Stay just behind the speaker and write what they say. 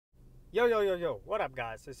Yo, what up,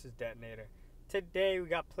 guys? This is Detonator. Today we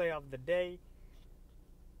got play of the day.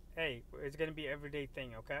 Hey, it's gonna be everyday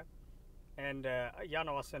thing, okay? And y'all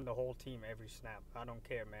know I send the whole team every snap. I don't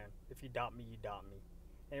care, man. If you dot me, you dot me.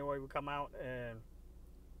 Anyway, we come out and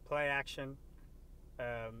play action.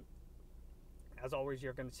 Um, as always,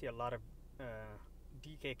 you're gonna see a lot of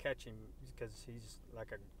DK catching because he's like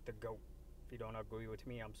the goat. If you don't agree with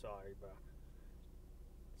me, I'm sorry, but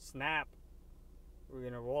snap. We're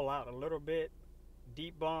gonna roll out a little bit.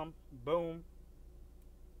 Deep bomb, boom.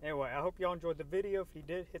 Anyway, I hope y'all enjoyed the video. If you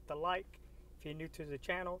did, hit the like. If you're new to the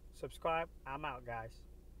channel, subscribe. I'm out, guys.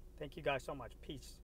 Thank you guys so much. Peace.